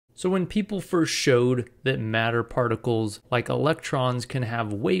So when people first showed that matter particles like electrons can have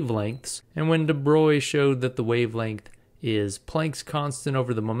wavelengths, and when de Broglie showed that the wavelength is Planck's constant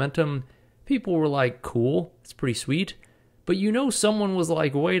over the momentum, people were like, cool, it's pretty sweet. But someone was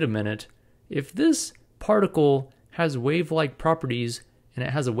like, wait a minute, if this particle has wave-like properties and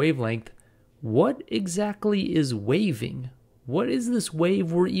it has a wavelength, what exactly is waving? What is this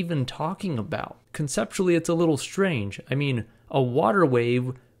wave we're even talking about? Conceptually, it's a little strange. I mean, a water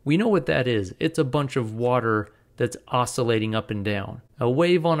wave, we know what that is. It's a bunch of water that's oscillating up and down. A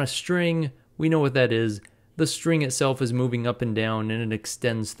wave on a string, we know what that is. The string itself is moving up and down and it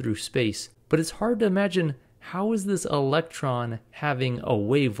extends through space. But it's hard to imagine, how is this electron having a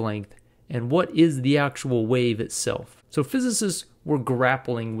wavelength and what is the actual wave itself? So physicists were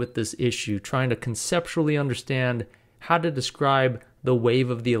grappling with this issue, trying to conceptually understand how to describe the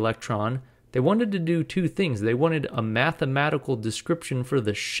wave of the electron. They wanted to do two things. They wanted a mathematical description for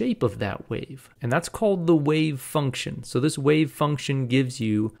the shape of that wave, and that's called the wave function. So this wave function gives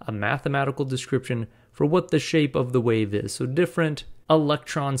you a mathematical description for what the shape of the wave is. So different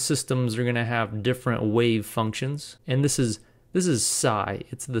electron systems are going to have different wave functions, and this is psi.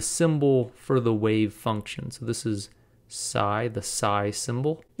 It's the symbol for the wave function. So this is psi, the psi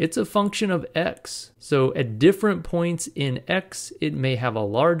symbol. It's a function of x. So at different points in x, it may have a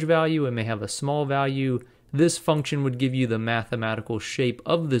large value, it may have a small value. This function would give you the mathematical shape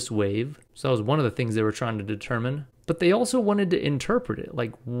of this wave. So that was one of the things they were trying to determine. But they also wanted to interpret it.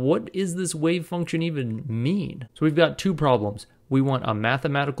 Like, what does this wave function even mean? So we've got two problems. We want a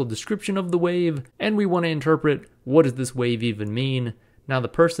mathematical description of the wave, and we want to interpret what does this wave even mean. Now the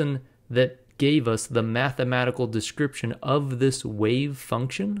person that gave us the mathematical description of this wave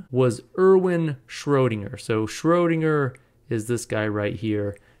function was Erwin Schrodinger. So Schrodinger is this guy right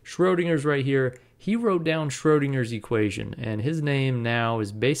here. Schrodinger's right here. He wrote down Schrodinger's equation, and his name now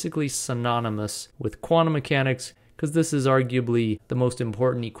is basically synonymous with quantum mechanics because this is arguably the most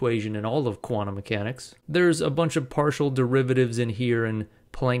important equation in all of quantum mechanics. There's a bunch of partial derivatives in here and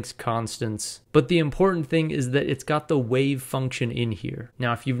Planck's constants, but the important thing is that it's got the wave function in here.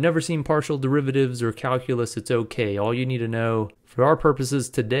 Now, if you've never seen partial derivatives or calculus, it's okay. All you need to know for our purposes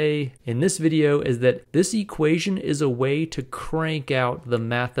today in this video is that this equation is a way to crank out the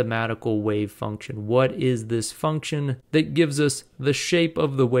mathematical wave function. What is this function that gives us the shape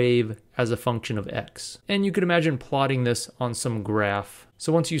of the wave as a function of x? And you could imagine plotting this on some graph.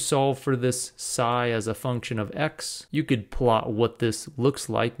 So once you solve for this psi as a function of x, you could plot what this looks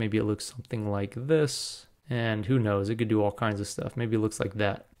like. Maybe it looks something like this, and who knows, it could do all kinds of stuff. Maybe it looks like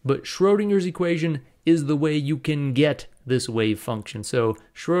that. But Schrodinger's equation is the way you can get this wave function. So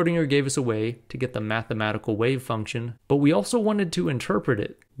Schrodinger gave us a way to get the mathematical wave function, but we also wanted to interpret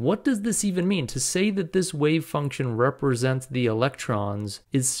it. What does this even mean? To say that this wave function represents the electrons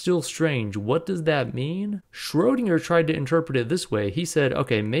is still strange. What does that mean? Schrodinger tried to interpret it this way. He said,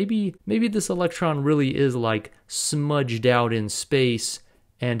 okay, maybe this electron really is like smudged out in space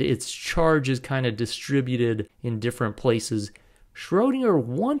and its charge is kind of distributed in different places. Schrodinger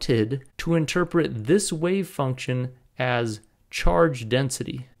wanted to interpret this wave function as charge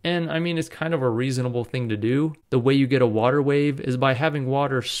density. And I mean, it's kind of a reasonable thing to do. The way you get a water wave is by having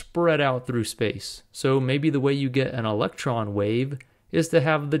water spread out through space. So maybe the way you get an electron wave is to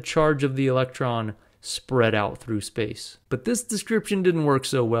have the charge of the electron spread out through space. But this description didn't work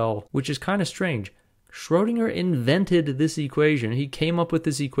so well, which is kind of strange. Schrodinger invented this equation. He came up with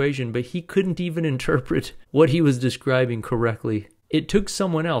this equation, but he couldn't even interpret what he was describing correctly. It took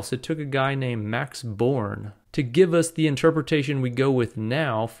someone else. It took a guy named Max Born to give us the interpretation we go with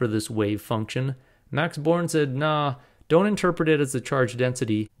now for this wave function. Max Born said, nah, don't interpret it as the charge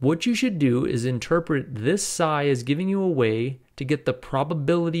density. What you should do is interpret this psi as giving you a way to get the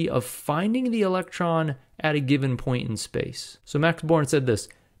probability of finding the electron at a given point in space. So Max Born said this: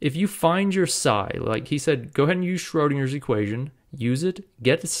 if you find your psi, like he said, go ahead and use Schrodinger's equation, use it,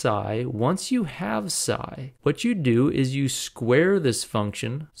 get psi. Once you have psi, what you do is you square this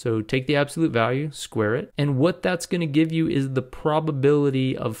function. So take the absolute value, square it, and what that's going to give you is the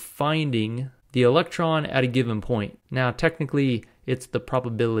probability of finding the electron at a given point. Now, technically, it's the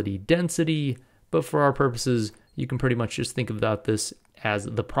probability density, but for our purposes, you can pretty much just think about this as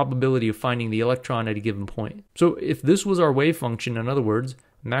the probability of finding the electron at a given point. So if this was our wave function, in other words,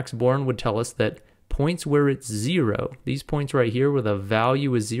 Max Born would tell us that points where it's 0, these points right here where the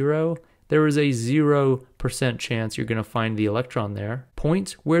value is 0, there is a 0% chance you're going to find the electron there.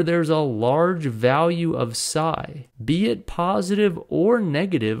 Points where there's a large value of psi, be it positive or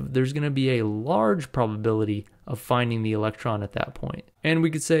negative, there's going to be a large probability of finding the electron at that point. And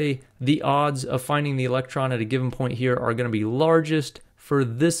we could say the odds of finding the electron at a given point here are going to be largest for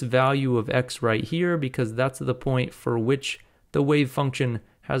this value of x right here, because that's the point for which the wave function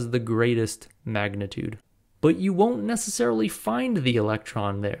has the greatest magnitude. But you won't necessarily find the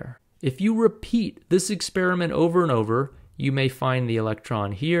electron there. If you repeat this experiment over and over, you may find the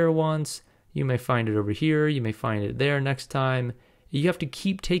electron here once, you may find it over here, you may find it there next time. You have to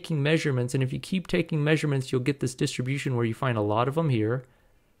keep taking measurements, and if you keep taking measurements, you'll get this distribution where you find a lot of them here,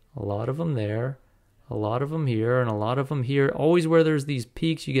 a lot of them there, a lot of them here, and a lot of them here. Always where there's these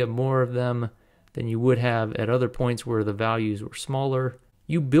peaks, you get more of them than you would have at other points where the values were smaller.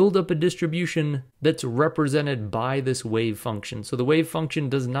 You build up a distribution that's represented by this wave function. So the wave function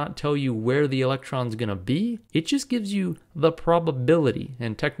does not tell you where the electron's going to be. It just gives you the probability,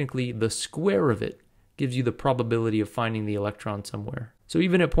 and technically the square of it gives you the probability of finding the electron somewhere. So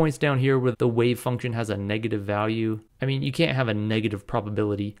even at points down here where the wave function has a negative value, I mean, you can't have a negative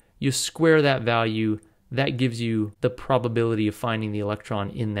probability. You square that value, that gives you the probability of finding the electron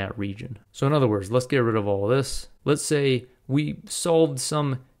in that region. So in other words, let's get rid of all this. Let's say we solved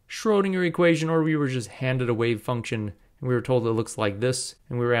some Schrodinger equation, or we were just handed a wave function and we were told it looks like this,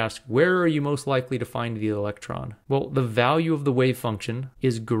 and we were asked, where are you most likely to find the electron? Well, the value of the wave function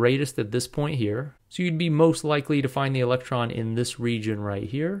is greatest at this point here, so you'd be most likely to find the electron in this region right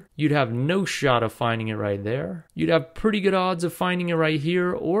here. You'd have no shot of finding it right there. You'd have pretty good odds of finding it right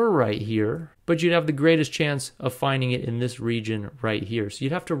here or right here, but you'd have the greatest chance of finding it in this region right here. So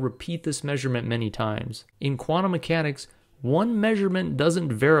you'd have to repeat this measurement many times. In quantum mechanics, one measurement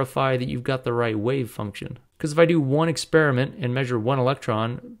doesn't verify that you've got the right wave function. Because if I do one experiment and measure one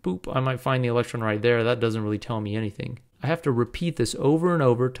electron, boop, I might find the electron right there. That doesn't really tell me anything. I have to repeat this over and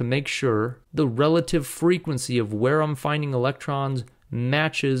over to make sure the relative frequency of where I'm finding electrons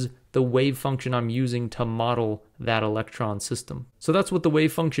matches the wave function I'm using to model that electron system. So that's what the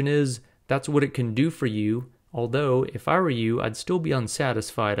wave function is. That's what it can do for you. Although, if I were you, I'd still be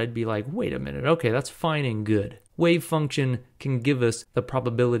unsatisfied. I'd be like, wait a minute, okay, that's fine and good. Wave function can give us the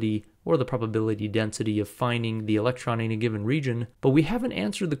probability or the probability density of finding the electron in a given region, but we haven't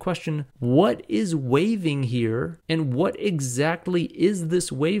answered the question, what is waving here, and what exactly is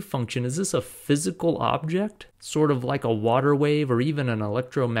this wave function? Is this a physical object, sort of like a water wave or even an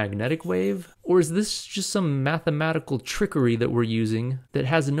electromagnetic wave? Or is this just some mathematical trickery that we're using that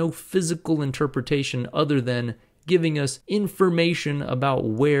has no physical interpretation other than giving us information about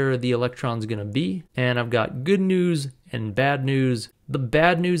where the electron's going to be? And I've got good news and bad news. The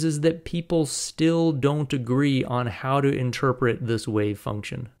bad news is that people still don't agree on how to interpret this wave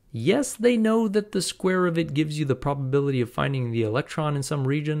function. Yes, they know that the square of it gives you the probability of finding the electron in some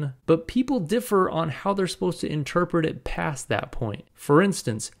region, but people differ on how they're supposed to interpret it past that point. For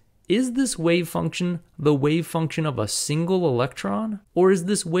instance, is this wave function the wave function of a single electron? Or is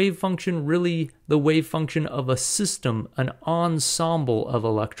this wave function really the wave function of a system, an ensemble of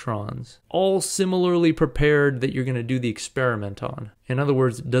electrons, all similarly prepared that you're going to do the experiment on? In other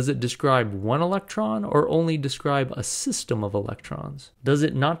words, does it describe one electron or only describe a system of electrons? Does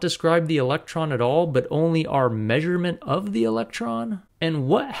it not describe the electron at all, but only our measurement of the electron? And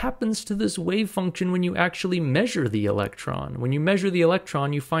what happens to this wave function when you actually measure the electron? When you measure the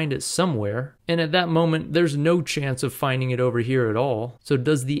electron, you find it somewhere, and at that moment, there's no chance of finding it over here at all. So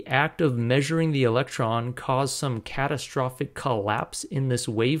does the act of measuring the electron cause some catastrophic collapse in this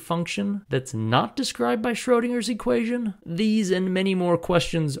wave function that's not described by Schrodinger's equation? These and many more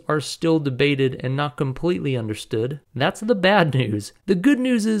questions are still debated and not completely understood. That's the bad news. The good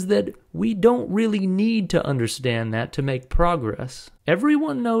news is that we don't really need to understand that to make progress.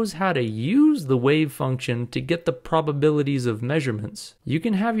 Everyone knows how to use the wave function to get the probabilities of measurements. You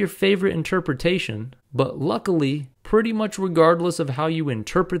can have your favorite interpretation, but luckily, pretty much regardless of how you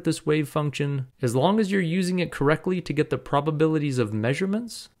interpret this wave function, as long as you're using it correctly to get the probabilities of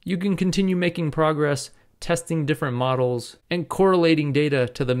measurements, you can continue making progress, testing different models, and correlating data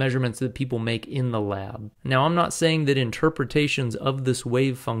to the measurements that people make in the lab. Now, I'm not saying that interpretations of this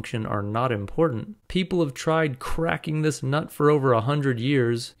wave function are not important. People have tried cracking this nut for over 100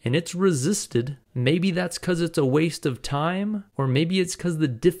 years, and it's resisted. Maybe that's because it's a waste of time, or maybe it's because the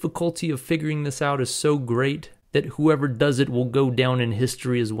difficulty of figuring this out is so great that whoever does it will go down in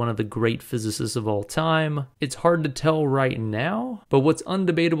history as one of the great physicists of all time. It's hard to tell right now, but what's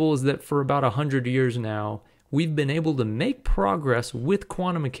undebatable is that for about 100 years now, we've been able to make progress with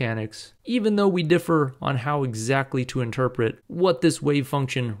quantum mechanics, even though we differ on how exactly to interpret what this wave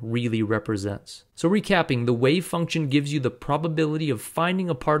function really represents. So recapping, the wave function gives you the probability of finding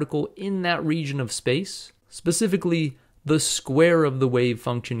a particle in that region of space, specifically The square of the wave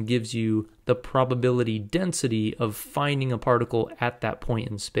function gives you the probability density of finding a particle at that point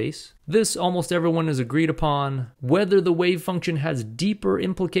in space. This almost everyone has agreed upon. Whether the wave function has deeper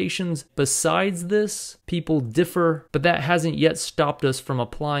implications besides this, people differ, but that hasn't yet stopped us from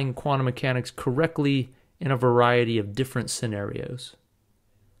applying quantum mechanics correctly in a variety of different scenarios.